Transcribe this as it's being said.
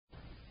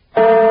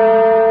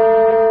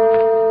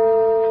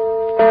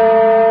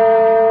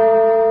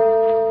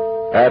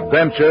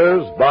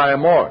Adventures by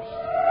Morse.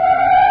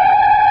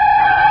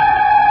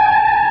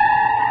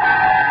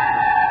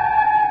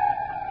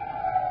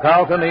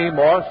 Carlton E.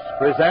 Morse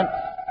presents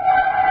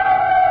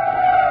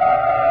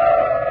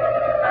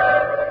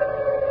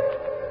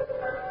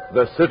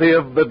The City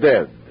of the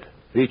Dead,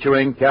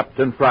 featuring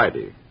Captain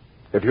Friday.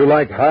 If you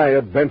like high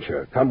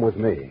adventure, come with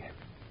me.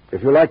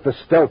 If you like the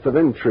stealth of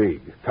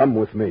intrigue, come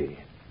with me.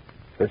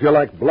 If you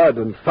like blood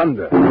and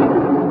thunder,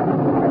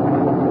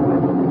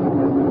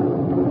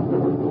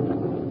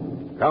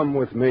 come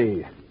with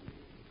me.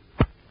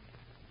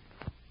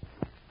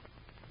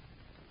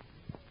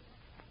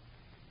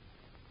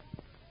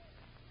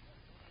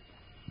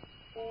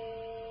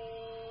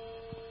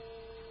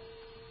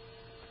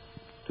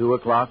 Two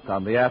o'clock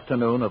on the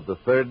afternoon of the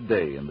third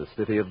day in the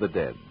City of the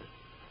Dead.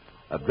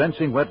 A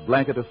drenching wet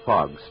blanket of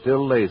fog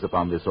still lays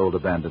upon this old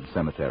abandoned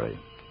cemetery.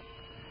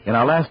 In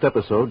our last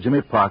episode,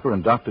 Jimmy Parker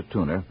and Dr.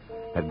 Tooner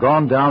had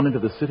gone down into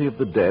the City of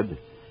the Dead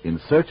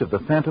in search of the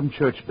phantom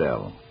church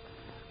bell,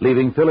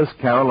 leaving Phyllis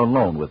Carroll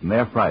alone with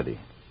Mayor Friday.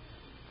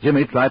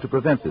 Jimmy tried to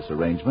prevent this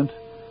arrangement,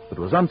 but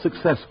was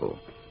unsuccessful,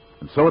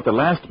 and so at the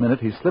last minute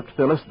he slipped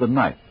Phyllis the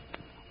knife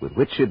with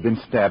which she had been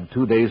stabbed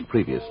 2 days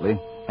previously,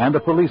 and a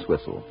police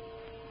whistle.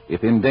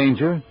 If in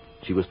danger,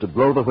 she was to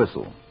blow the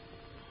whistle.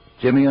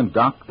 Jimmy and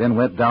Doc then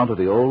went down to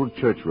the old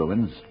church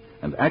ruins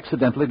and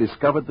accidentally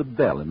discovered the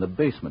bell in the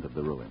basement of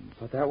the ruins.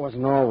 But that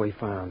wasn't all we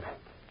found.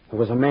 There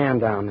was a man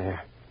down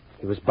there.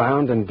 He was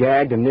bound and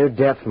gagged and near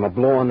death from a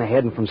blow on the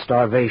head and from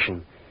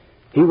starvation.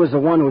 He was the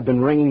one who had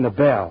been ringing the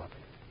bell.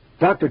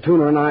 Dr.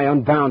 Tooner and I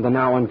unbound the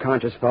now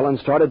unconscious fellow and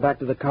started back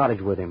to the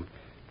cottage with him.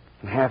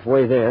 And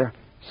halfway there,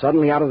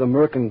 suddenly out of the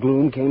murk and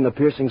gloom came the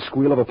piercing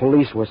squeal of a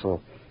police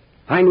whistle.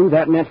 I knew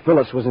that meant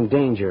Phyllis was in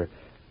danger.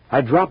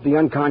 I dropped the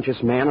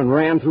unconscious man and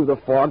ran through the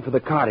fog for the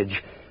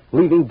cottage,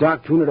 leaving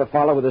Doc Tooner to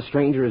follow with the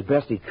stranger as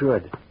best he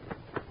could.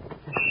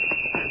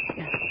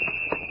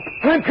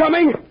 I'm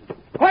coming!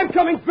 I'm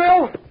coming,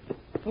 Phil!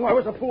 Oh, I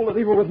was a fool to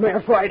leave her with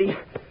Mayor Friday.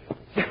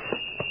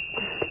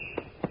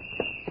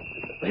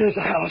 Here's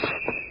the house.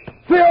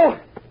 Phil!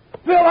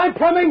 Phil, I'm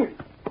coming!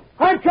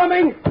 I'm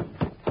coming!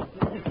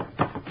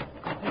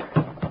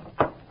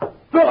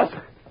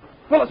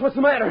 Phyllis, what's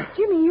the matter?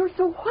 Jimmy, you're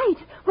so white.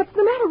 What's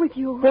the matter with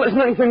you? Well, isn't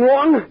anything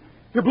wrong?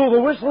 You blew the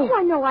whistle?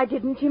 Why, no, I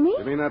didn't, Jimmy.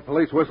 You mean that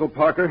police whistle,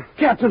 Parker?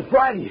 Captain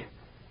Friday.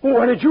 Well,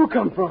 where did you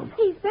come from?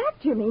 He's back,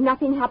 Jimmy.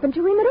 Nothing happened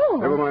to him at all.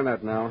 Never mind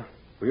that now.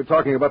 Were you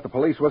talking about the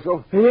police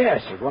whistle?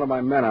 Yes. There's one of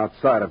my men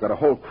outside. I've got a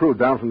whole crew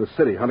down from the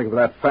city hunting for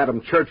that phantom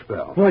church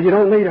bell. Well, you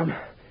don't need him.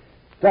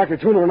 Dr.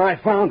 Tooner and I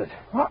found it.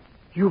 What?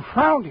 You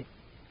found it?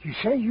 You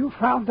say you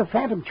found the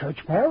phantom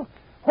church bell?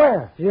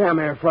 Where? Yeah,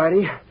 Mayor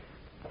Friday.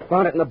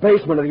 Found it in the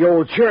basement of the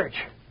old church.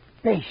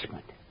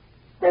 Basement.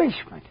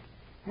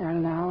 Well,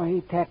 now,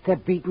 ain't that the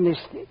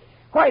beatin'est thing?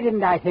 Why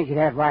didn't I think of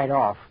that right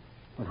off?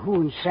 But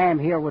who and Sam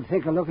here would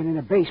think of looking in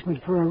the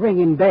basement for a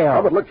ringing bell?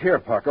 Oh, but look here,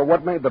 Parker.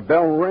 What made the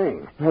bell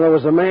ring? Well, there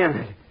was a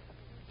man.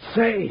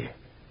 Say,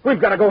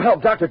 we've got to go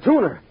help Dr.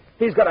 Tooner.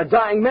 He's got a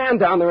dying man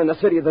down there in the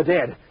City of the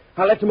Dead.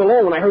 I left him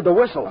alone when I heard the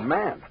whistle. A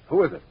man?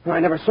 Who is it? I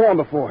never saw him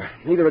before.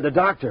 Neither did the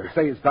doctor.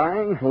 Say he's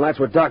dying? Well, that's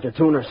what Dr.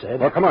 Tooner said.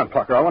 Well, come on,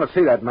 Parker. I want to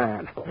see that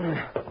man.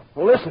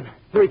 Well, listen.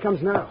 Here he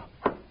comes now.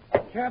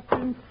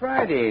 Captain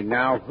Friday.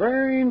 Now,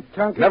 where in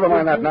Tunket... Never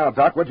mind that now,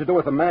 Doc. What'd you do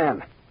with the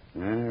man? I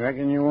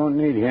reckon you won't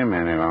need him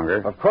any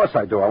longer. Of course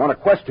I do. I want to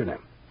question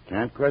him.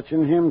 Can't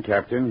question him,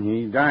 Captain.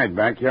 He died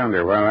back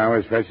yonder while I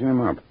was fetching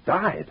him up.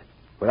 Died?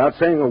 Without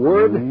saying a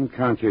word?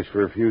 Unconscious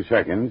for a few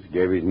seconds.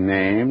 Gave his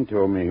name,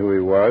 told me who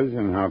he was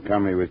and how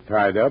come he was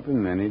tied up,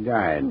 and then he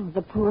died. Oh,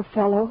 the poor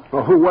fellow.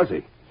 Well, who was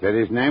he? Said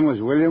his name was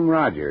William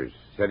Rogers.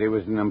 Said he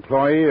was an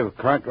employee of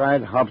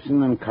Cartwright,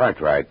 Hobson, and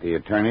Cartwright, the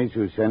attorneys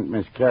who sent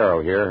Miss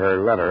Carroll here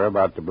her letter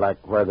about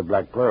where the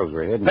black pearls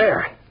were hidden.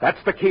 There.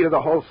 That's the key to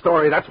the whole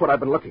story. That's what I've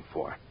been looking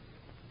for.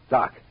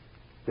 Doc,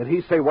 did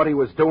he say what he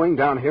was doing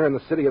down here in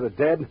the City of the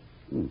Dead?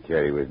 He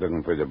said he was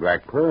looking for the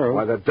black pearl.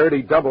 Why, the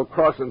dirty,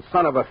 double-crossing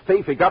son of a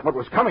thief, he got what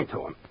was coming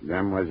to him.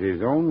 Them was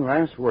his own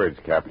last words,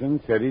 Captain.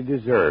 Said he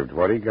deserved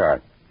what he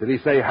got. Did he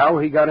say how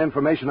he got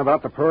information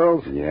about the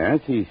pearls?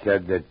 Yes, he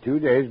said that 2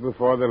 days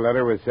before the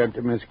letter was sent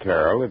to Miss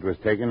Carroll, it was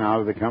taken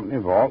out of the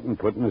company vault and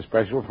put in a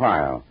special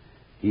file.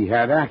 He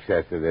had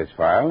access to this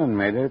file and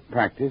made a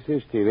practice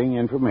of stealing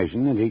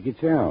information that he could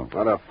sell.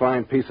 What a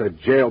fine piece of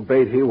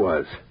jailbait he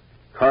was.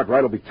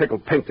 Cartwright will be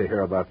tickled pink to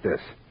hear about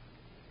this.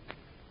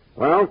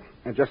 Well,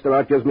 it just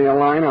about gives me a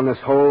line on this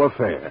whole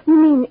affair.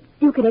 You mean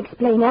you can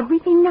explain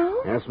everything now?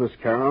 Yes, Miss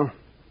Carroll.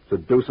 It's a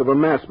deuce of a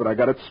mess, but I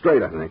got it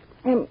straight, I think.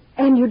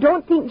 And you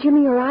don't think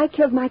Jimmy or I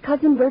killed my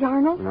cousin, Bert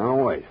Arnold? No,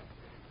 wait.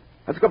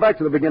 Let's go back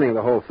to the beginning of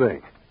the whole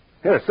thing.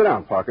 Here, sit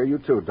down, Parker. You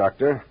too,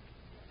 Doctor.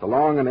 It's a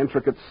long and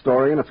intricate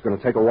story, and it's going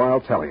to take a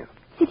while telling it.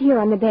 Sit here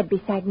on the bed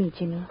beside me,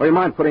 Jimmy. Oh, you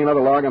mind putting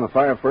another log on the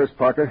fire first,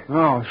 Parker?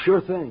 Oh,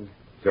 sure thing.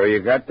 So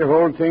you got the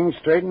whole thing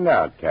straightened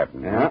out,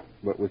 Captain. Yeah,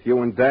 but with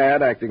you and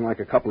Dad acting like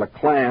a couple of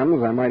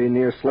clams, I mighty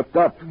near slipped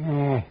up.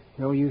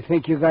 So you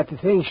think you got the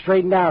thing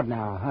straightened out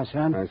now, huh,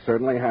 son? I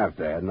certainly have,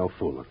 Dad. No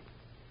fooling.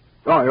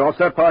 Oh, you all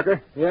set,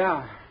 Parker?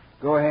 Yeah,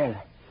 go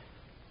ahead.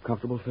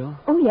 Comfortable, Phil?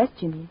 Oh, yes,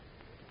 Jimmy.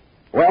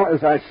 Well,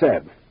 as I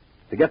said,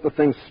 to get the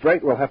thing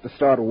straight, we'll have to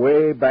start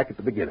way back at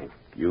the beginning.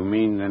 You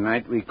mean the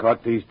night we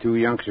caught these two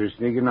youngsters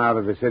sneaking out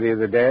of the City of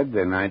the Dead?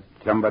 The night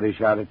somebody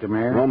shot at the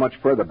mayor? No much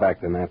further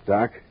back than that,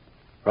 Doc.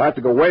 We'll have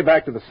to go way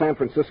back to the San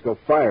Francisco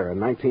fire in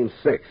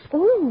 1906.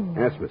 Oh.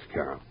 Yes, Miss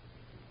Carroll.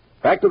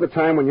 Back to the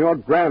time when your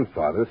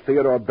grandfather,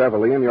 Theodore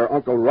Beverly, and your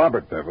uncle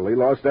Robert Beverly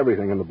lost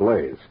everything in the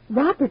blaze.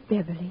 Robert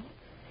Beverly?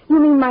 You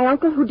mean my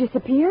uncle who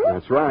disappeared?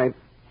 That's right.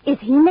 Is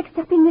he mixed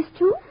up in this,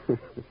 too?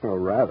 Oh,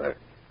 rather.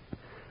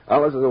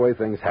 Well, this is the way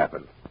things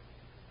happened.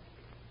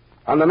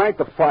 On the night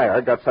the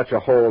fire got such a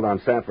hold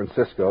on San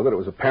Francisco that it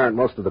was apparent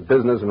most of the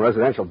business and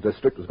residential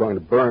district was going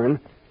to burn,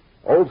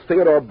 old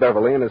Theodore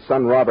Beverly and his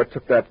son Robert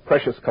took that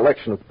precious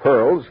collection of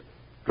pearls,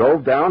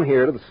 drove down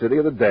here to the City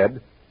of the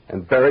Dead,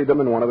 and buried them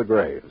in one of the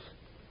graves.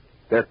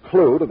 Their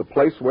clue to the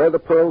place where the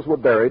pearls were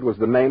buried was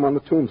the name on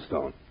the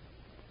tombstone.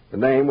 The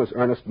name was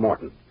Ernest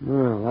Morton.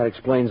 Well, that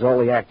explains all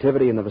the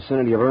activity in the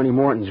vicinity of Ernie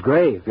Morton's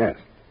grave. Yes.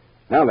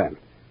 Now then,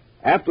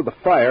 after the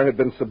fire had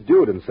been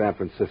subdued in San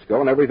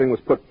Francisco and everything was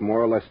put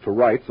more or less to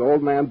rights,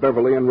 old man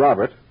Beverly and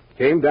Robert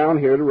came down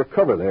here to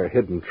recover their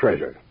hidden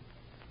treasure.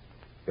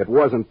 It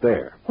wasn't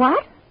there.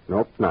 What?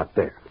 Nope, not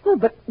there. Oh,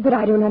 but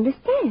I don't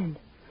understand.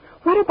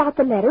 What about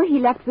the letter he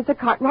left with the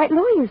Cartwright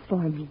lawyers for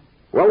me?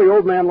 Well, the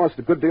old man lost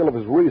a good deal of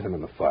his reason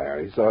in the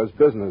fire. He saw his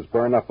business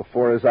burn up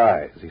before his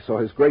eyes. He saw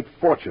his great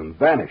fortune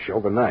vanish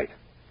overnight.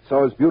 He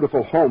saw his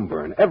beautiful home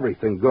burn,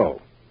 everything go.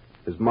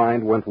 His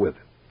mind went with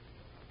it.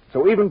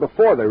 So even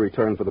before they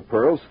returned for the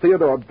pearls,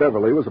 Theodore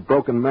Beverly was a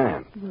broken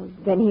man. Well,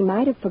 then he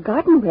might have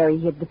forgotten where he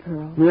hid the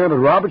pearls. Yeah, but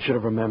Robert should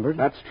have remembered.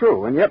 That's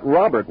true, and yet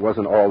Robert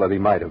wasn't all that he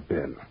might have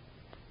been.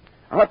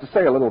 I'll have to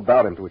say a little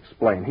about him to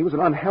explain. He was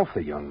an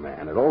unhealthy young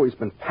man, had always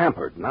been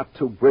pampered, not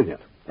too brilliant.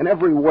 In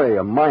every way,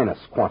 a minus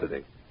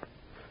quantity.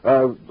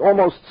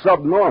 Almost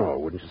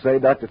subnormal, wouldn't you say,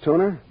 Dr.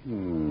 Tuner?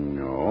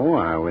 No,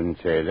 I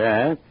wouldn't say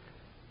that.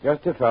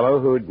 Just a fellow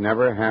who'd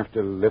never have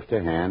to lift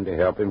a hand to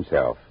help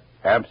himself.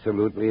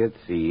 Absolutely at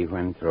sea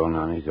when thrown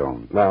on his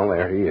own. Well,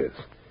 there he is.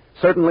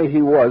 Certainly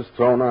he was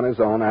thrown on his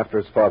own after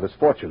his father's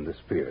fortune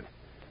disappeared.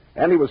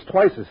 And he was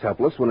twice as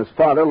helpless when his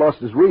father lost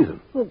his reason.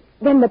 Well,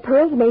 then the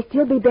pearls may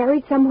still be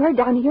buried somewhere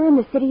down here in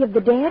the City of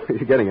the Dead? You're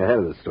getting ahead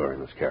of the story,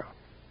 Miss Carroll.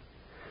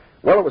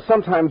 Well, it was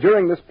sometime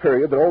during this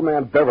period that old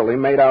man Beverly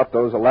made out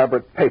those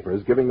elaborate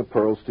papers giving the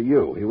pearls to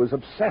you. He was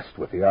obsessed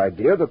with the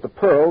idea that the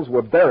pearls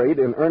were buried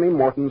in Ernie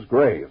Morton's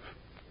grave.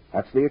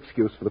 That's the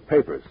excuse for the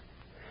papers.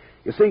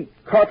 You see,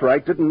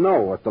 Cartwright didn't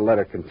know what the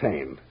letter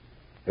contained.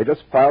 They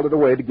just filed it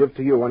away to give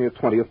to you on your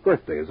 20th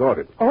birthday as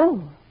ordered.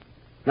 Oh.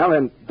 Now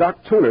then,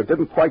 Doc Tuner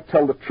didn't quite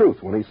tell the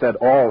truth when he said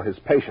all his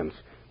patients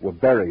were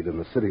buried in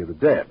the City of the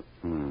Dead.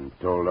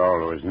 Told all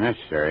that was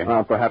necessary.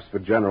 Well, perhaps for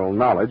general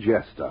knowledge,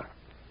 yes, Doc.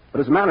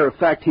 But as a matter of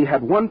fact, he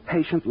had one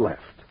patient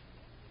left.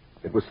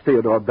 It was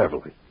Theodore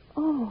Beverly.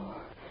 Oh,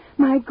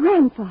 my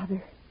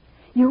grandfather.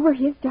 You were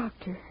his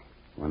doctor.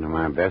 One of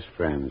my best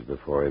friends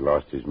before he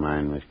lost his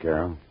mind, Miss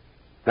Carroll.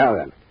 Now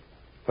then,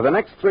 for the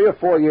next 3 or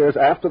 4 years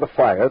after the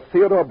fire,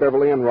 Theodore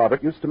Beverly and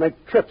Robert used to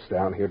make trips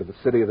down here to the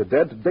City of the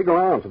Dead to dig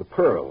around for the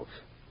pearls.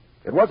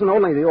 It wasn't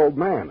only the old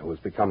man who was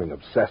becoming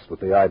obsessed with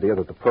the idea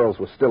that the pearls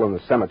were still in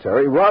the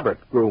cemetery. Robert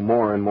grew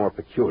more and more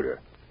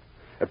peculiar.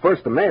 At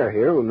first, the mayor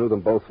here, who knew them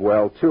both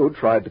well, too,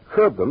 tried to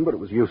curb them, but it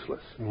was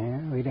useless. Yeah,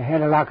 we'd have had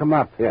to lock them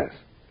up. Yes.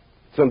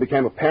 It soon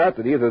became apparent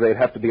that either they'd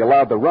have to be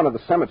allowed the run of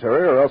the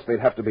cemetery or else they'd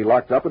have to be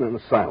locked up in an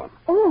asylum.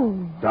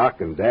 Oh.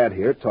 Doc and Dad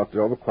here talked it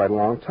over quite a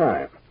long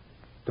time.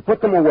 To put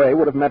them away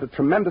would have meant a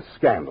tremendous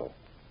scandal.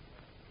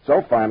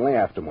 So finally,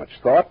 after much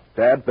thought,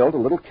 Dad built a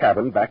little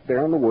cabin back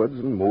there in the woods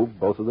and moved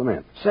both of them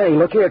in. Say,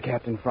 look here,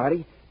 Captain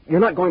Friday. You're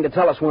not going to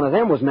tell us one of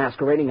them was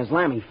masquerading as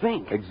Lammy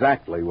Fink.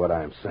 Exactly what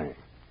I'm saying.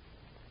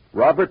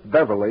 Robert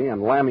Beverly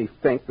and Lammy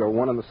Fink are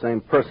one and the same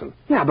person.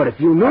 Yeah, but if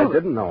you knew... I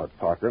didn't know it,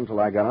 Parker,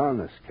 until I got on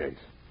this case.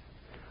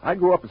 I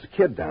grew up as a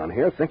kid down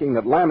here thinking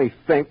that Lammy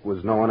Fink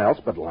was no one else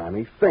but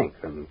Lammy Fink,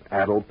 an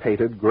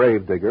addle-pated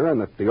gravedigger,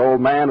 and that the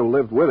old man who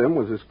lived with him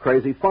was his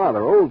crazy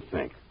father, Old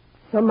Fink.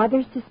 So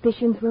Mother's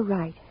suspicions were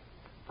right.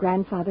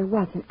 Grandfather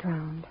wasn't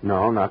drowned.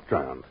 No, not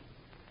drowned.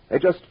 They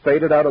just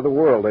faded out of the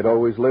world they'd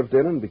always lived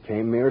in and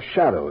became mere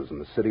shadows in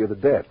the City of the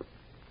Dead.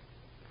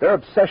 Their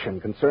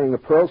obsession concerning the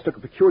pearls took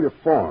a peculiar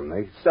form.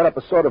 They set up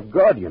a sort of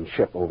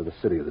guardianship over the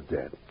City of the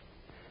Dead.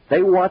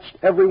 They watched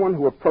everyone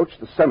who approached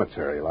the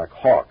cemetery like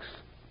hawks.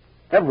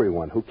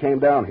 Everyone who came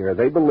down here,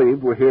 they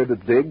believed, were here to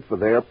dig for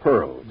their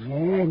pearls.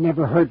 Yeah,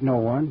 never hurt no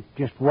one.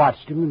 Just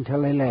watched them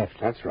until they left.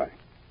 That's right.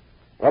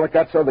 Well, it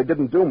got so they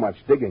didn't do much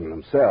digging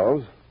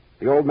themselves.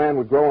 The old man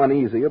would grow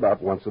uneasy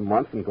about once a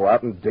month and go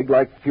out and dig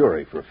like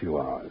fury for a few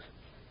hours.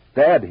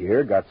 Dad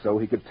here got so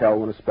he could tell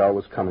when a spell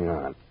was coming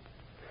on.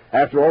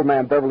 After old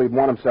man Beverly had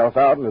worn himself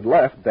out and had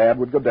left, Dad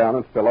would go down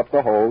and fill up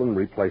the hole and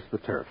replace the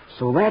turf.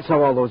 So that's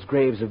how all those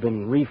graves have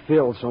been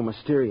refilled so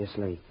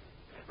mysteriously.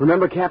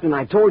 Remember, Captain,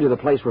 I told you the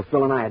place where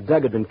Phil and I had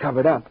dug had been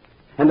covered up.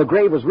 And the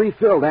grave was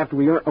refilled after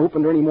we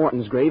opened Ernie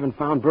Morton's grave and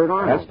found Bert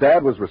Arnold. Yes,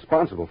 Dad was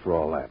responsible for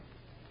all that.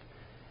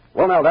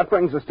 Well, now, that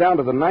brings us down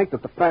to the night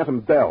that the phantom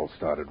bell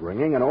started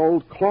ringing, and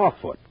old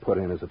Clawfoot put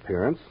in his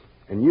appearance,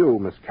 and you,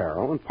 Miss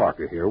Carroll, and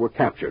Parker here were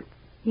captured.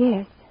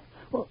 Yes.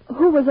 Well,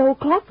 who was old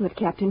Clawfoot,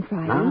 Captain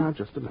Friday? Now,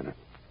 just a minute.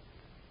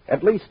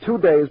 At least 2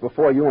 days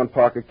before you and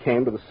Parker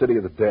came to the City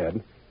of the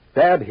Dead,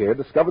 Dad here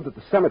discovered that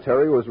the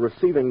cemetery was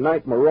receiving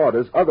night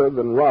marauders other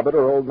than Robert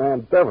or Old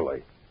Man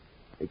Beverly.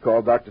 He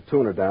called Dr.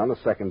 Tooner down the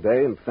second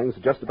day, and things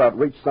had just about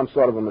reached some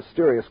sort of a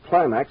mysterious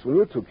climax when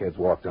you two kids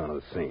walked onto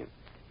the scene.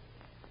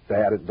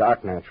 Dad and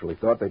Doc naturally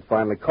thought they'd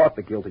finally caught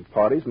the guilty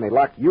parties, and they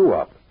locked you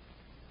up.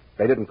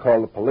 They didn't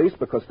call the police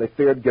because they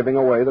feared giving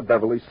away the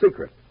Beverly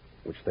secret,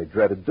 which they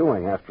dreaded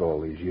doing after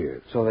all these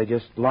years. So they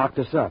just locked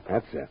us up.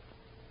 That's it.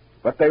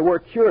 But they were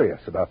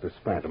curious about this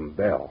phantom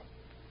bell.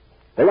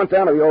 They went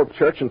down to the old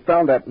church and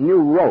found that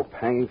new rope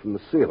hanging from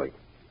the ceiling.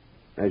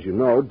 As you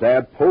know,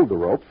 Dad pulled the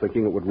rope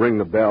thinking it would ring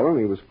the bell, and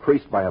he was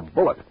creased by a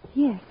bullet.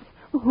 Yes.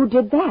 Well, who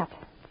did that?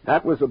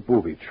 That was a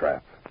booby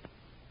trap.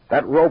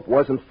 That rope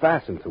wasn't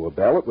fastened to a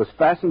bell. It was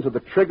fastened to the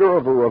trigger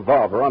of a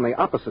revolver on the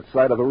opposite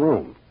side of the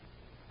room.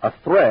 A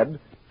thread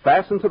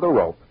fastened to the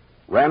rope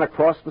ran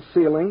across the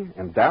ceiling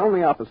and down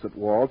the opposite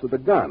wall to the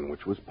gun,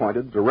 which was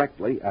pointed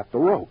directly at the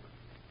rope.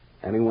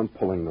 Anyone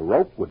pulling the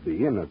rope would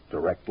be in a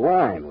direct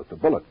line with the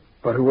bullet.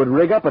 But who would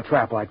rig up a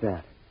trap like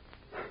that?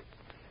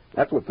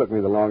 That's what took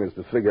me the longest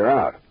to figure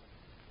out.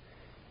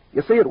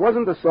 You see, it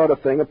wasn't the sort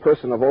of thing a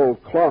person of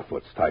old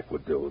Clawfoot's type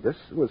would do. This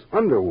was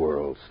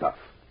underworld stuff.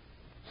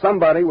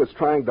 Somebody was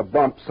trying to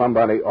bump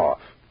somebody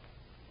off.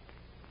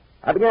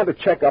 I began to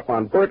check up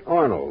on Bert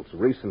Arnold's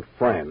recent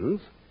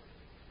friends,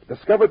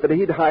 discovered that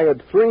he'd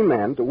hired 3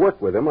 men to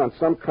work with him on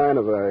some kind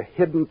of a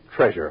hidden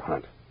treasure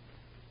hunt.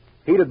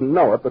 He didn't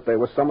know it, but they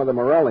were some of the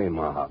Morelli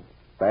mob,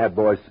 bad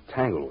boys to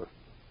tangle with.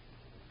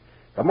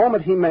 The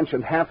moment he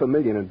mentioned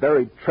 $500,000 in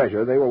buried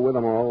treasure, they were with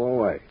him all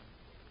the way.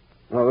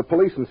 Well, the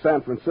police in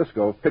San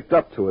Francisco picked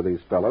up 2 of these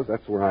fellows.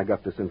 That's where I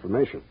got this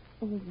information.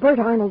 Bert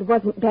Arnold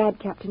wasn't bad,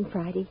 Captain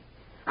Friday.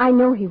 I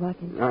know he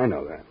wasn't. I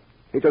know that.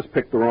 He just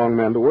picked the wrong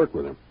men to work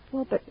with him.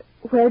 Well, but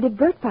where did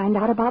Bert find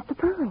out about the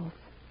pearls?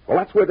 Well,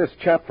 that's where this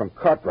chap from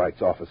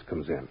Cartwright's office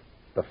comes in,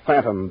 the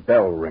phantom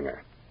bell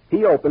ringer.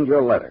 He opened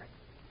your letter,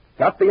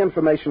 got the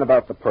information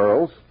about the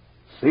pearls,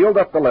 sealed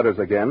up the letters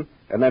again,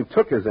 and then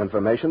took his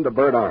information to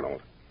Bert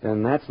Arnold.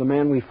 And that's the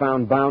man we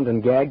found bound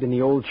and gagged in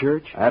the old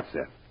church? That's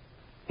it.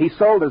 He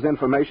sold his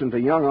information to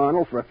young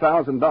Arnold for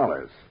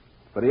 $1,000,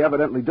 but he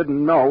evidently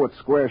didn't know what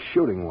square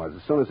shooting was.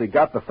 As soon as he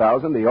got the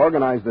 1,000, he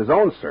organized his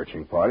own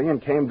searching party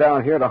and came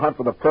down here to hunt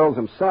for the pearls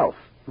himself.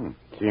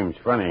 Seems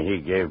funny he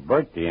gave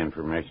Bert the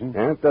information.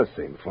 Yeah, it does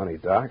seem funny,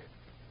 Doc.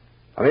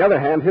 On the other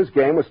hand, his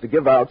game was to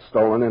give out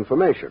stolen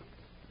information.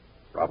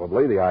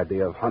 Probably the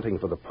idea of hunting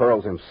for the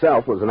pearls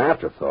himself was an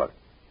afterthought.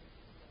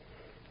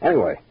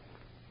 Anyway,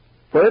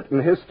 Bert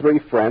and his 3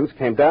 friends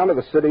came down to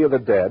the City of the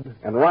Dead,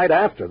 and right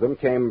after them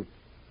came,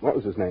 what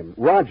was his name,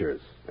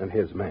 Rogers and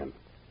his men.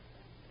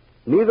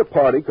 Neither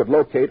party could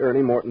locate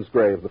Ernie Morton's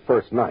grave the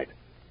first night.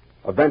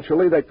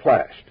 Eventually, they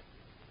clashed,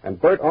 and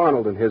Bert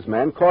Arnold and his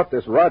men caught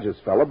this Rogers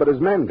fellow, but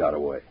his men got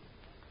away.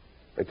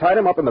 They tied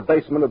him up in the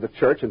basement of the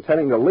church,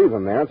 intending to leave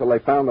him there until they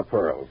found the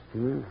pearls.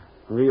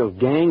 Real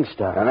gang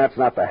stuff. And that's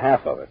not the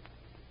half of it.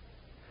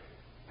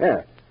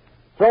 Here,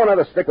 throw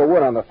another stick of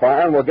wood on the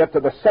fire, and we'll get to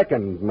the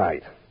second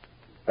night.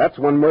 That's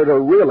when murder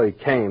really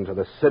came to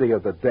the City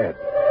of the Dead.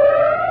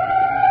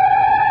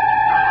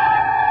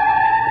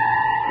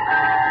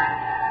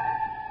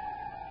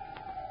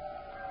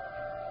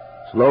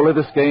 Slowly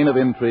the skein of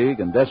intrigue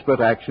and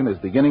desperate action is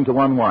beginning to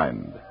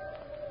unwind.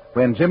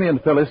 When Jimmy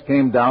and Phyllis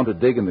came down to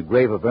dig in the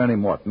grave of Ernie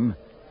Morton,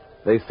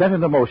 they set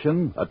into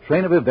motion a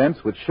train of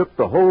events which shook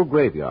the whole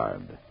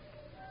graveyard.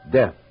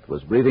 Death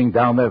was breathing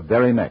down their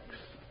very necks.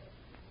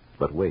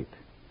 But wait.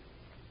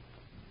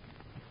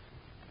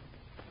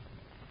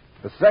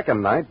 The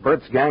second night,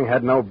 Bert's gang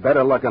had no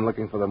better luck in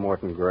looking for the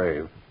Morton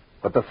grave.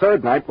 But the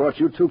third night brought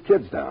you 2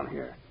 kids down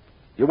here.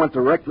 You went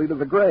directly to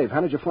the grave.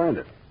 How did you find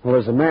it? Well,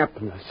 there's a map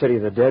in the City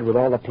of the Dead with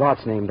all the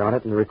plots named on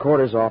it in the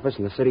recorder's office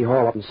in the City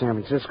Hall up in San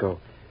Francisco.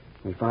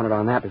 We found it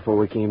on that before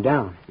we came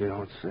down. You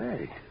don't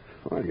say.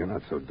 Well, you're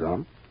not so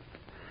dumb.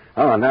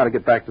 Oh, now to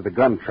get back to the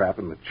gun trap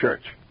in the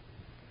church.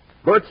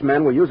 Bert's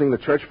men were using the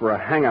church for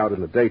a hangout in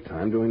the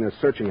daytime, doing their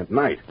searching at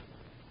night.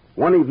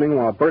 One evening,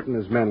 while Bert and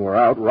his men were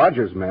out,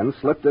 Rogers' men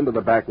slipped into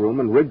the back room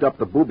and rigged up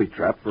the booby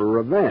trap for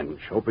revenge,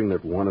 hoping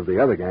that one of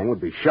the other gang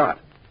would be shot.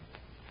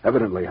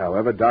 Evidently,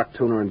 however, Doc,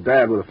 Tooner, and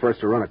Dad were the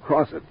first to run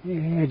across it.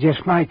 Yeah,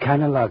 just my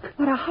kind of luck.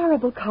 What a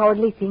horrible,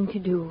 cowardly thing to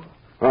do.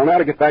 Well, now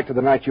to get back to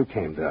the night you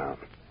came down.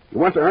 You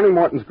went to Ernie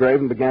Morton's grave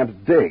and began to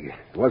dig.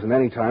 It wasn't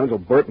any time until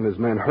Bert and his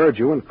men heard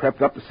you and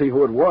crept up to see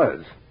who it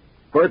was.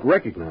 Bert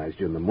recognized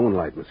you in the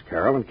moonlight, Miss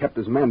Carroll, and kept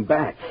his men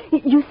back.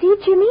 You see,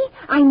 Jimmy?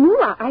 I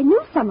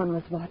knew someone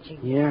was watching.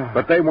 Yeah.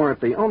 But they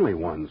weren't the only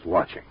ones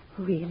watching.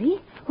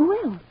 Really? Who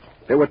else?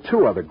 There were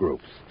 2 other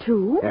groups.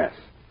 2? Yes.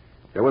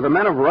 There were the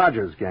men of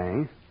Rogers'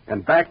 gang,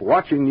 and back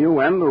watching you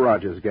and the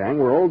Rogers gang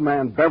were Old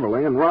Man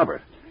Beverly and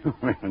Robert.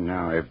 Well,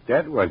 now, if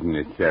that wasn't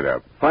a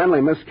setup.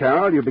 Finally, Miss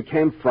Carroll, you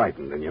became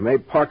frightened, and you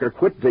made Parker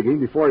quit digging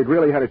before he'd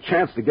really had a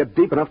chance to get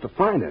deep enough to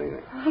find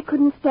anything. I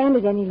couldn't stand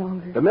it any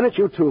longer. The minute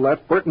you two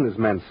left, Bert and his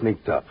men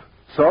sneaked up,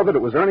 saw that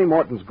it was Ernie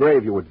Morton's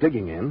grave you were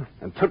digging in,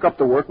 and took up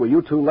the work where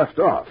you two left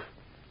off.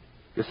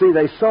 You see,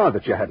 they saw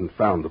that you hadn't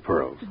found the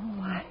pearls.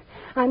 Oh,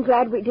 I'm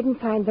glad we didn't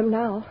find them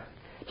now.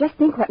 Just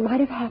think what might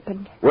have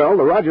happened. Well,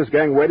 the Rogers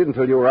gang waited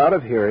until you were out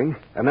of hearing,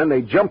 and then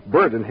they jumped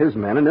Bert and his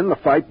men, and in the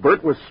fight,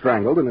 Bert was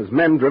strangled and his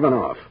men driven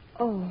off.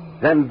 Oh.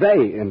 Then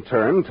they, in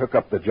turn, took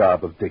up the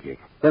job of digging.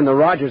 Then the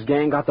Rogers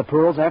gang got the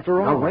pearls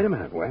after all. Oh, wait a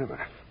minute.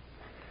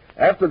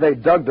 After they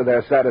dug to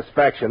their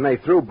satisfaction, they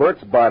threw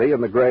Bert's body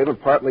in the grave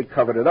and partly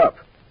covered it up.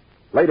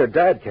 Later,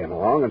 Dad came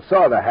along and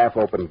saw the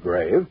half-opened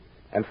grave,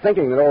 and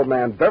thinking that old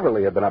man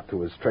Beverly had been up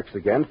to his tricks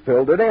again,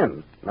 filled it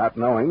in, not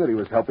knowing that he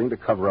was helping to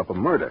cover up a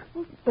murder.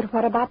 But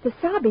what about the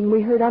sobbing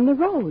we heard on the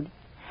road?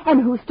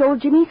 And who stole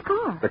Jimmy's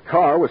car? The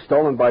car was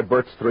stolen by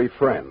Bert's 3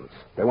 friends.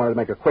 They wanted to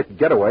make a quick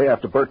getaway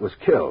after Bert was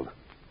killed.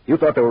 You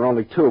thought there were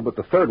only 2, but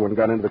the third one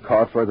got into the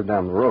car further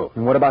down the road.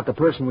 And what about the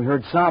person we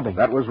heard sobbing?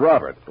 That was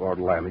Robert, or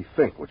Lammy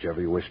Fink,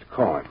 whichever you wish to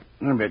call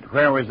him. But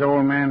where was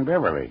old man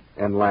Beverly?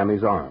 In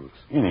Lammy's arms.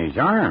 In his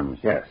arms?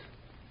 Yes.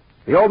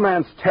 The old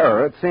man's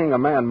terror at seeing a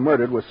man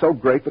murdered was so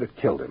great that it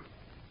killed him.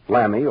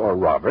 Lammy, or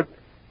Robert,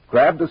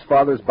 grabbed his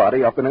father's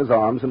body up in his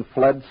arms and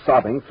fled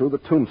sobbing through the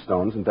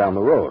tombstones and down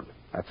the road.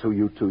 That's who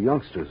you 2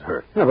 youngsters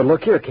hurt. Yeah, but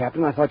look here,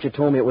 Captain. I thought you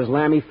told me it was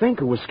Lammy Fink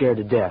who was scared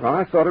to death. Well,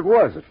 I thought it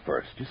was at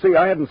first. You see,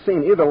 I hadn't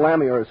seen either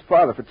Lammy or his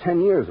father for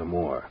 10 years or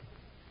more.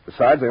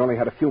 Besides, they only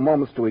had a few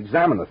moments to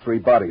examine the 3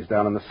 bodies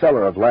down in the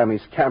cellar of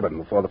Lammy's cabin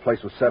before the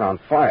place was set on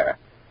fire.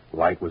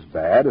 Light was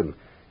bad, and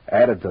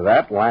added to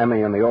that,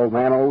 Lammy and the old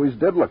man always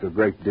did look a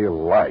great deal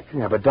alike.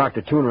 Yeah, but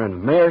Dr. Tuner and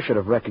the mayor should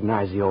have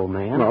recognized the old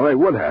man. Well, they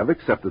would have,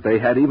 except that they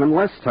had even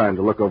less time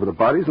to look over the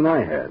bodies than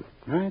I had.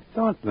 I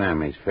thought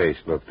Lammy's face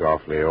looked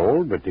awfully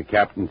old, but the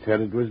captain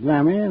said it was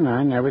Lammy, and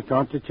I never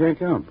thought to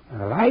check up.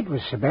 The light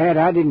was so bad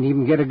I didn't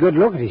even get a good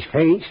look at his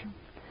face.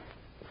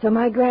 So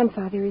my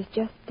grandfather has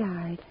just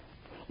died.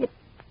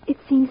 It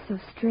seems so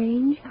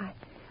strange.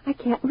 I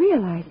can't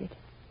realize it.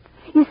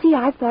 You see,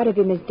 I've thought of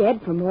him as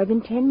dead for more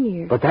than 10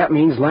 years. But that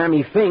means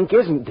Lammy Fink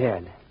isn't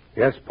dead.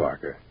 Yes,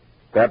 Parker.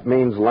 That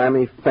means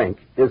Lammy Fink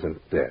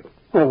isn't dead.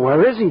 Well,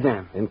 where is he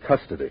then? In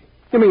custody.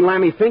 You mean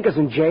Lammy Fink is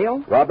in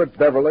jail? Robert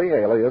Beverly,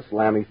 alias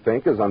Lammy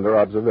Fink, is under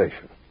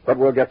observation. But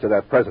we'll get to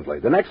that presently.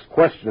 The next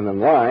question in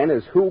line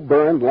is who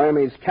burned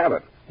Lammy's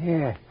cabin?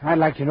 Yeah, I'd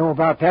like to know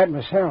about that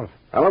myself.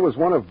 Well, it was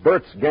one of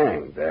Bert's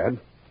gang, Dad.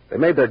 They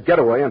made their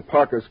getaway in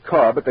Parker's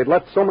car, but they'd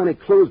left so many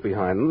clues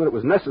behind them that it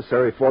was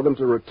necessary for them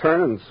to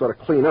return and sort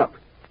of clean up.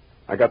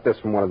 I got this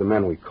from one of the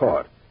men we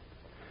caught.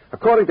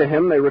 According to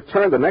him, they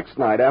returned the next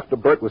night after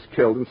Bert was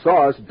killed and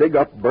saw us dig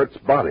up Bert's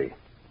body.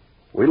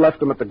 We left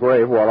him at the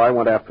grave while I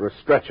went after a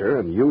stretcher,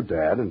 and you,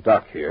 Dad, and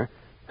Doc here,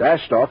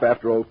 dashed off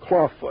after old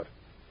Clawfoot.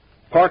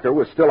 Parker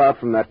was still out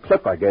from that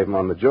clip I gave him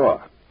on the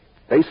jaw.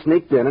 They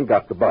sneaked in and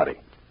got the body.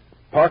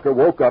 Parker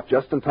woke up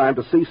just in time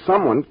to see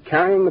someone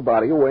carrying the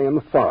body away in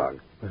the fog.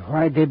 But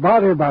why'd they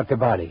bother about the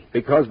body?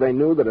 Because they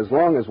knew that as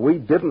long as we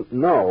didn't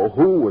know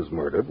who was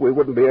murdered, we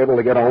wouldn't be able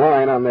to get a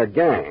line on their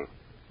gang.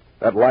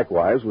 That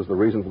likewise was the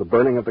reason for the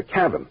burning of the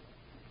cabin.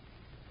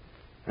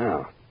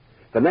 Now,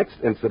 the next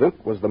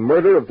incident was the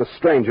murder of the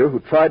stranger who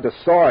tried to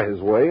saw his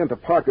way into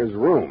Parker's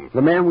room.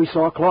 The man we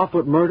saw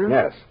Clawfoot murder?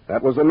 Yes,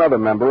 that was another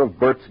member of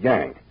Bert's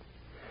gang.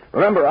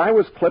 Remember, I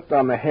was clipped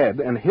on the head,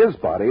 and his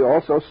body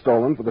also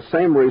stolen for the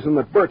same reason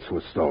that Bert's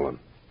was stolen.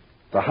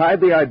 To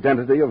hide the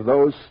identity of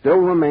those still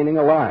remaining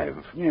alive.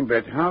 Yeah,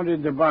 but how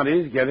did the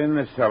bodies get in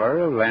the cellar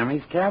of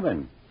Lammy's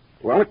cabin?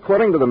 Well,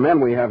 according to the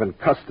men we have in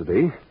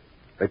custody,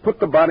 they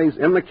put the bodies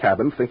in the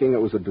cabin thinking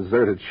it was a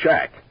deserted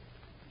shack.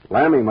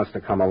 Lammy must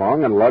have come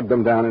along and lugged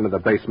them down into the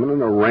basement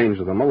and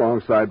arranged them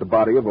alongside the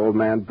body of old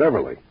man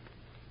Beverly.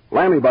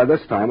 Lammy, by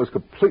this time, was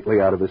completely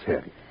out of his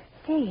head.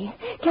 Say,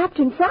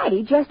 Captain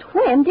Friday, just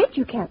when did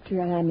you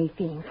capture Lammy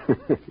Fink?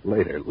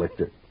 Later.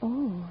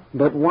 Oh.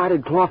 But why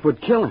did Clawfoot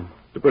kill him?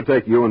 To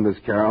protect you and Miss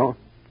Carroll.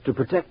 To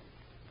protect...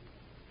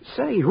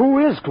 Say,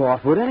 who is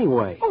Clawfoot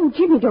anyway? Oh,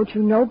 Jimmy, don't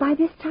you know by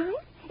this time?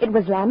 It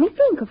was Lammy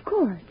Fink, of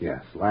course.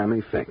 Yes,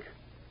 Lammy Fink.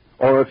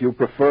 Or if you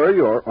prefer,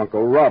 your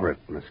Uncle Robert,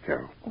 Miss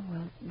Carroll. Oh,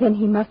 well, then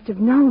he must have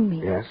known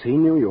me. Yes, he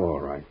knew you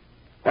all right.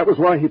 That was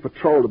why he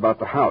patrolled about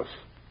the house.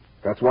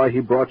 That's why he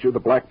brought you the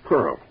Black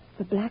Pearl.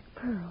 The Black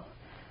Pearl.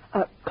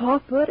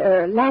 Clawfoot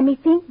or Lammy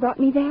Fink brought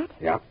me that?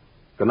 Yeah.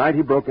 The night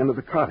he broke into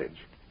the cottage.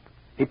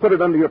 He put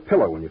it under your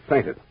pillow when you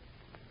fainted.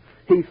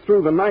 He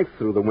threw the knife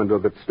through the window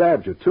that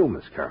stabbed you, too,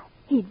 Miss Carroll.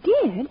 He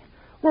did?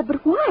 Well,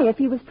 but why if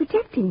he was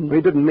protecting me?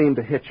 He didn't mean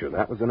to hit you.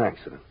 That was an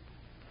accident.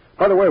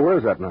 By the way,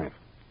 where's that knife?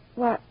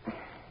 What?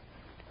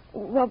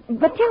 Well,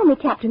 but tell me,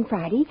 Captain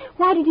Friday,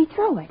 why did he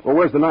throw it? Well,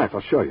 where's the knife?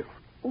 I'll show you.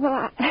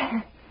 Well,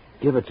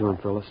 Give it to him,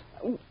 Phyllis.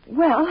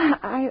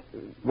 Well,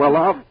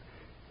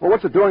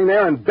 what's it doing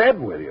there in bed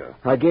with you?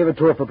 I gave it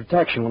to her for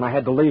protection when I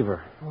had to leave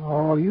her.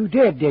 Oh, you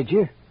did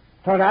you?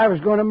 Thought I was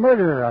going to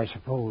murder her, I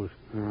suppose.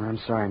 I'm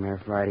sorry, Mayor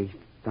Friday.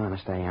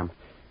 Honest, I am.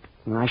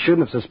 I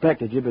shouldn't have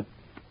suspected you, but...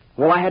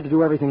 Well, I had to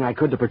do everything I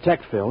could to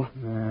protect Phil.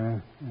 I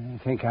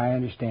think I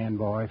understand,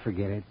 boy.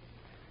 Forget it.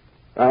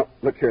 Now,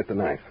 look here at the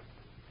knife.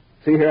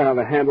 See here how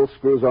the handle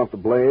screws off the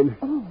blade?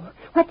 Oh,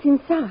 what's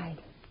inside?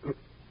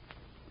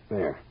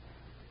 There.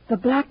 The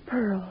black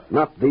pearl.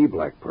 Not the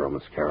black pearl,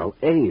 Miss Carroll.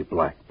 A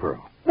black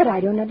pearl. But I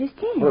don't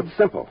understand. Well, it's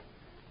simple.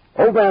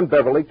 Old man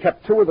Beverly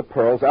kept 2 of the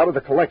pearls out of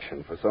the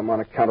collection for some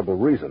unaccountable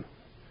reason.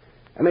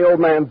 And the old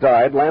man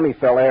died, Lammy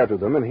fell heir to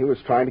them, and he was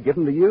trying to give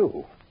them to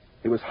you.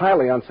 He was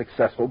highly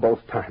unsuccessful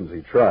both times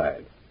he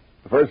tried.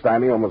 The first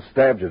time he almost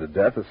stabbed you to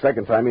death. The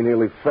second time he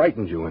nearly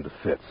frightened you into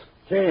fits.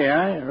 Say,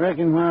 I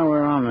reckon while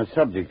we're on the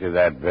subject of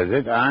that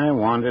visit, I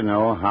want to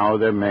know how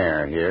the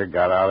mayor here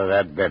got out of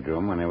that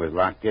bedroom when he was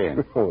locked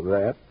in. Oh,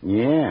 that?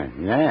 Yeah,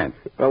 that.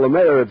 Well, the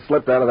mayor had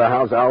slipped out of the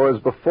house hours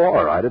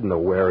before. I didn't know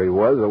where he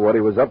was or what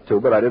he was up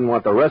to, but I didn't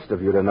want the rest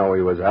of you to know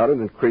he was out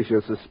and increase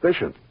your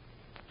suspicion.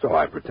 So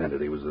I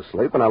pretended he was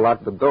asleep, and I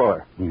locked the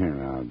door.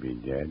 I'll be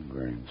dead,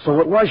 Vern. So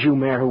it was you,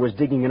 Mayor, who was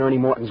digging in Ernie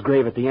Morton's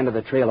grave at the end of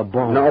the trail of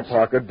bones. No,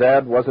 Parker,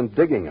 Dad wasn't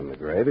digging in the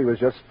grave. He was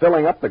just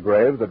filling up the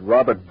grave that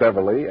Robert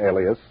Beverly,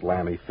 alias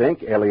Lammy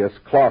Fink, alias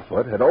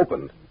Clawfoot, had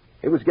opened.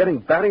 He was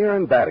getting battier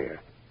and battier.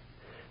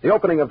 The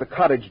opening of the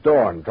cottage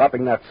door and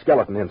dropping that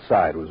skeleton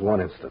inside was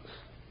one instance.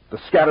 The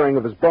scattering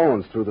of his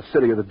bones through the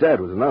city of the dead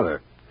was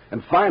another.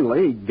 And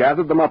finally, he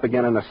gathered them up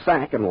again in a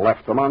sack and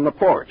left them on the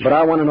porch. But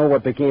I want to know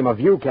what became of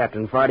you,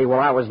 Captain Friday, while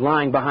I was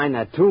lying behind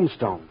that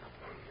tombstone.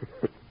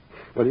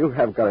 Well, you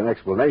have got an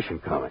explanation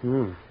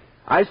coming.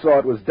 I saw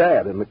it was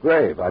Dad in the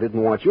grave. I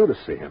didn't want you to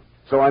see him.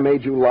 So I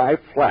made you lie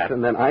flat,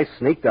 and then I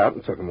sneaked out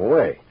and took him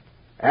away.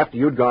 After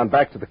you'd gone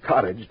back to the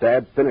cottage,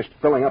 Dad finished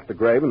filling up the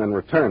grave and then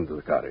returned to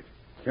the cottage.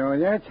 So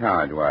that's how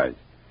it was.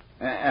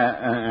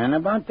 And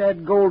about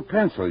that gold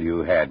pencil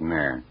you had,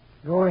 Mayor.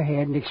 Go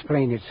ahead and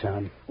explain it,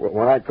 son. Well,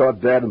 when I caught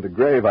Dad in the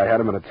grave, I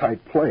had him in a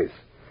tight place.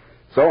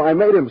 So I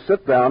made him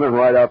sit down and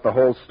write out the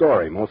whole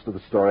story, most of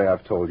the story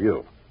I've told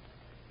you.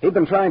 He'd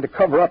been trying to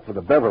cover up for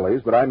the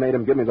Beverleys, but I made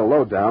him give me the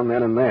lowdown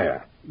then and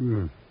there.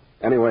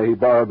 Anyway, he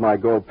borrowed my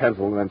gold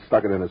pencil and then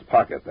stuck it in his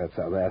pocket. That's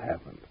how that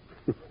happened.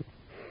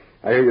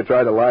 I hear you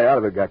tried to lie out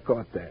of it, got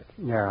caught, Dad.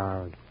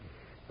 Yeah.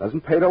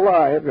 Doesn't pay to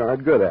lie if you're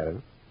not good at it.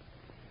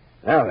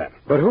 Now then.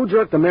 But who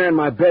jerked the mayor in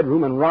my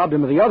bedroom and robbed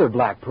him of the other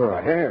black pearl?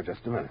 Here,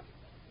 just a minute.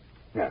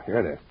 Yeah, here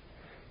it is.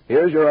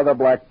 Here's your other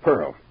black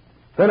pearl.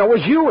 Then it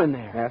was you in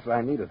there. Yes,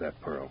 I needed that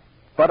pearl.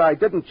 But I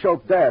didn't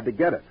choke Dad to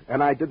get it,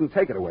 and I didn't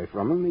take it away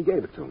from him. He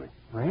gave it to me.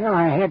 Well,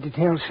 I had to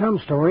tell some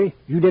story.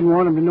 You didn't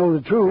want him to know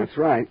the truth. That's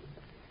right.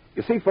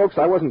 You see, folks,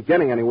 I wasn't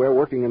getting anywhere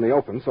working in the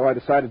open, so I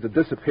decided to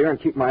disappear and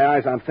keep my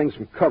eyes on things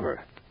from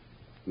cover.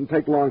 Didn't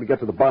take long to get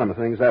to the bottom of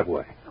things that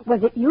way.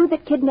 Was it you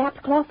that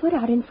kidnapped Clawfoot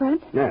out in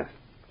front? Yes.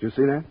 Did you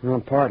see that?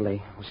 Well, partly.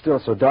 It was still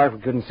so dark we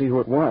couldn't see who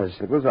it was.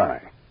 It was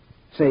I.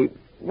 Say,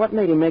 what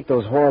made him make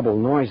those horrible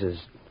noises?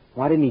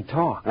 Why didn't he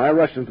talk? I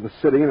rushed into the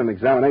city and an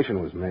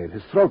examination was made.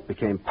 His throat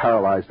became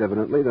paralyzed,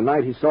 evidently, the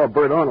night he saw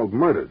Bert Arnold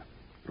murdered.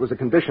 It was a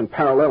condition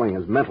paralleling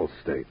his mental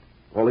state.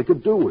 All he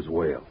could do was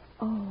wail.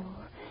 Oh.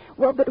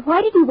 Well, but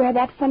why did he wear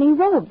that funny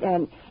robe?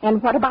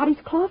 And what about his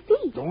claw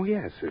feet? Oh,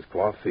 yes, his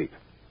claw feet.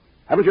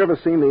 Haven't you ever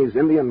seen these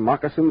Indian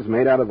moccasins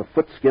made out of the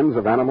foot skins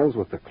of animals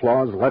with the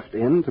claws left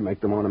in to make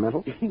them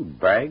ornamental?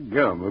 By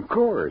gum, of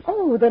course.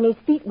 Oh, then his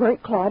feet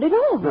weren't clawed at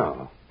all.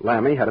 No.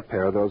 Lammy had a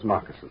pair of those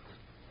moccasins.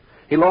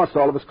 He lost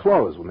all of his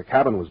clothes. When the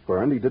cabin was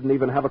burned, he didn't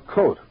even have a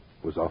coat.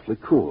 It was awfully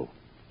cool.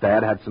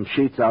 Dad had some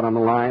sheets out on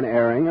the line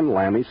airing, and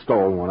Lammy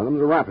stole one of them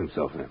to wrap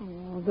himself in.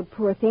 Oh, the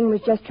poor thing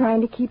was just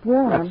trying to keep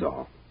warm. That's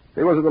all.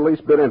 He wasn't the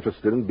least bit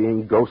interested in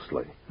being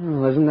ghostly.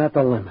 Well, isn't that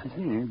the limit?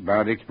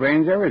 About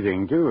explains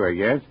everything, too, I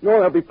guess. No,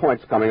 there'll be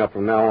points coming up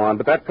from now on,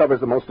 but that covers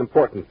the most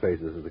important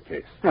phases of the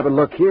case. Yeah, but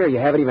look here. You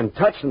haven't even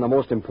touched on the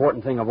most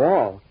important thing of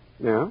all.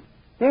 Yeah?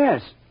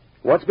 Yes.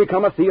 What's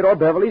become of Theodore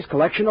Beverly's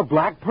collection of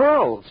black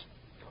pearls?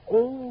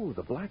 Oh,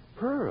 the black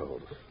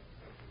pearls.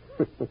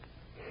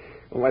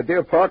 Well, my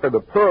dear Parker, the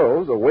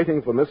pearls are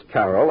waiting for Miss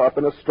Carroll up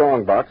in a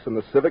strongbox in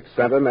the Civic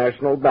Center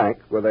National Bank,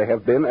 where they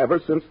have been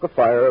ever since the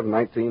fire of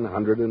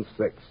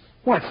 1906.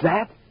 What's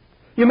that?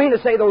 You mean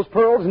to say those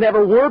pearls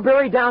never were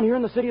buried down here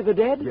in the City of the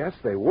Dead? Yes,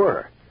 they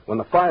were. When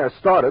the fire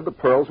started, the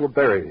pearls were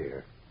buried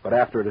here. But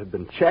after it had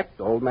been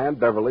checked, old man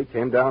Beverly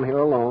came down here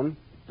alone,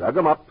 dug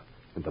them up,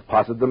 and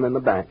deposited them in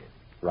the bank.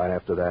 Right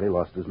after that, he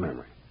lost his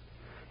memory.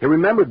 He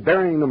remembered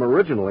burying them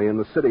originally in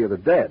the City of the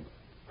Dead,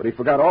 but he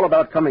forgot all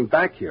about coming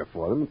back here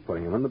for them and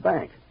putting them in the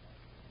bank.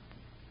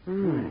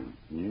 You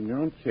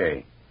don't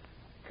say.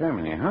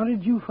 Carmine, how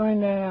did you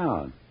find that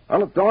out?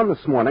 Well, at dawn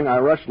this morning, I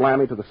rushed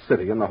Lammy to the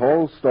city, and the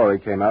whole story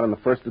came out in the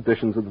first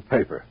editions of the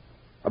paper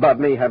about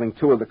me having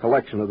 2 of the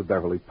collection of the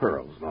Beverly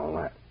pearls and all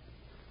that.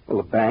 Well,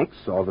 the bank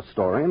saw the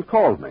story and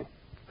called me.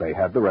 They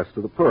had the rest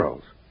of the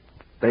pearls.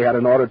 They had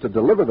an order to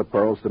deliver the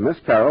pearls to Miss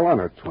Carroll on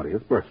her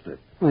 20th birthday.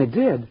 They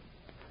did?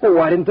 Well,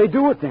 why didn't they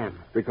do it then?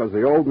 Because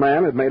the old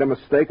man had made a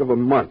mistake of a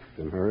month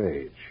in her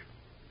age.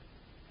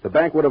 The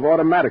bank would have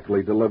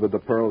automatically delivered the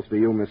pearls to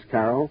you, Miss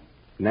Carroll,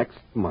 next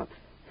month.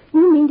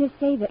 You mean to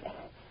say that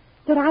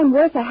That I'm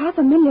worth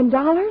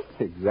 $500,000?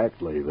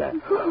 Exactly that.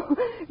 Oh,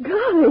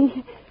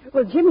 golly.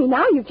 Well, Jimmy,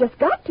 now you've just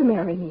got to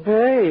marry me.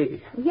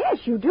 Hey. Yes,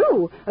 you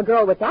do. A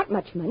girl with that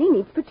much money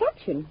needs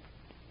protection.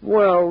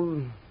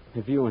 Well,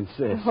 if you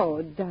insist.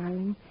 Oh,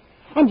 darling.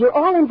 And you're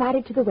all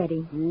invited to the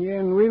wedding. Yeah,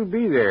 and we'll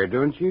be there.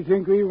 Don't you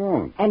think we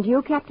won't? And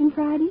you, Captain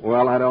Friday?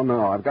 Well, I don't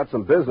know. I've got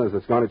some business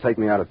that's going to take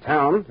me out of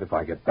town if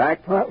I get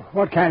back.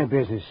 What kind of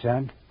business,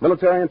 son?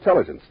 Military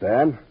intelligence,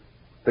 Dad.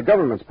 The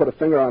government's put a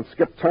finger on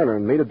Skip Turner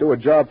and me to do a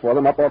job for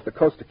them up off the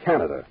coast of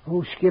Canada.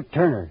 Who's Skip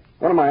Turner?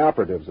 One of my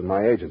operatives in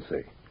my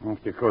agency. Off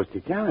the coast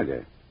of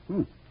Canada?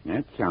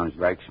 That sounds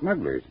like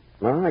smugglers.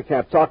 Well, I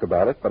can't talk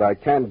about it, but I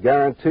can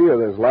guarantee you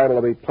there's liable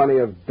to be plenty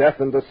of death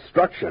and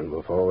destruction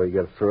before we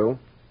get through.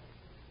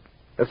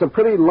 There's some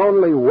pretty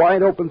lonely,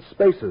 wide-open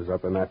spaces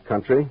up in that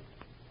country.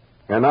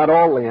 And not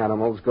all the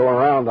animals go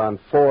around on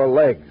 4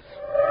 legs.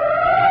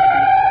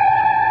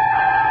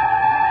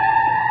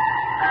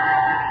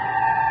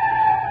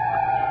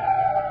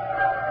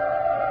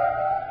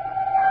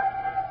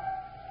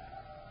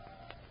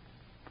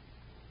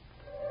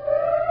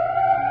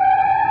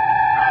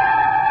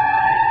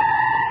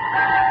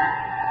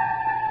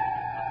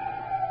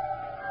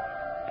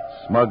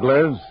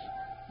 Smugglers,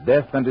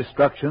 death and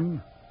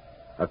destruction,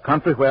 a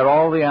country where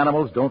all the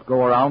animals don't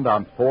go around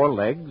on 4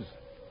 legs.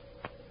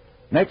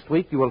 Next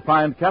week you will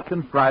find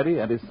Captain Friday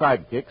and his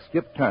sidekick,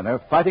 Skip Turner,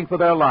 fighting for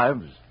their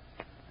lives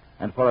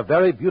and for a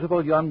very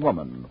beautiful young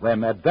woman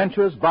when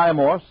Adventures by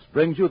Morse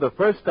brings you the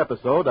first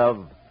episode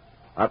of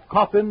A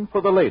Coffin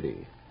for the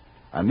Lady,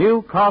 a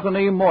new Carlton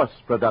E. Morse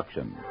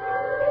production.